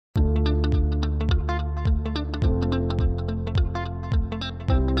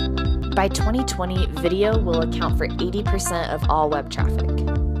By 2020, video will account for 80% of all web traffic.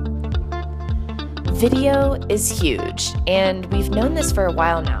 Video is huge, and we've known this for a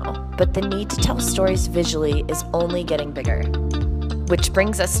while now, but the need to tell stories visually is only getting bigger. Which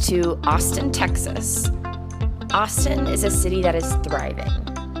brings us to Austin, Texas. Austin is a city that is thriving.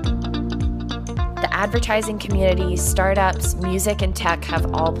 The advertising community, startups, music, and tech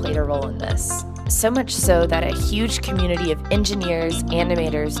have all played a role in this. So much so that a huge community of engineers,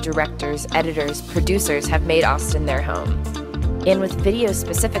 animators, directors, editors, producers have made Austin their home. And with video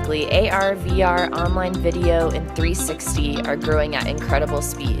specifically, AR, VR, online video, and 360 are growing at incredible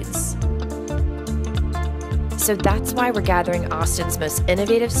speeds. So that's why we're gathering Austin's most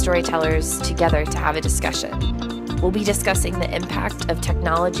innovative storytellers together to have a discussion. We'll be discussing the impact of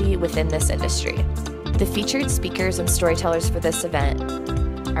technology within this industry. The featured speakers and storytellers for this event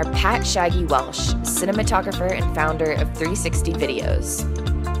are Pat Shaggy Welsh, cinematographer and founder of 360 Videos,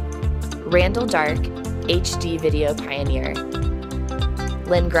 Randall Dark, HD video pioneer,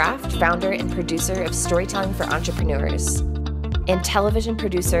 Lynn Graft, founder and producer of Storytelling for Entrepreneurs, and television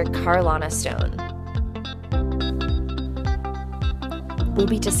producer Carlana Stone. We'll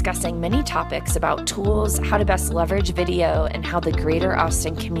be discussing many topics about tools, how to best leverage video, and how the greater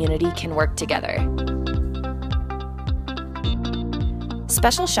Austin community can work together.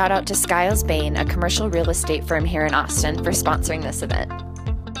 Special shout out to Skiles Bain, a commercial real estate firm here in Austin, for sponsoring this event.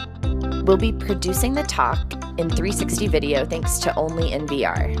 We'll be producing the talk in 360 video thanks to Only in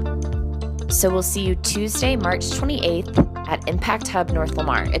VR. So we'll see you Tuesday, March 28th at Impact Hub North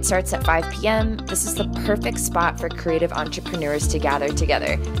Lamar. It starts at 5 p.m. This is the perfect spot for creative entrepreneurs to gather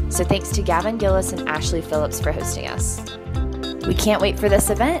together. So thanks to Gavin Gillis and Ashley Phillips for hosting us. We can't wait for this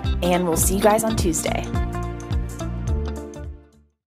event, and we'll see you guys on Tuesday.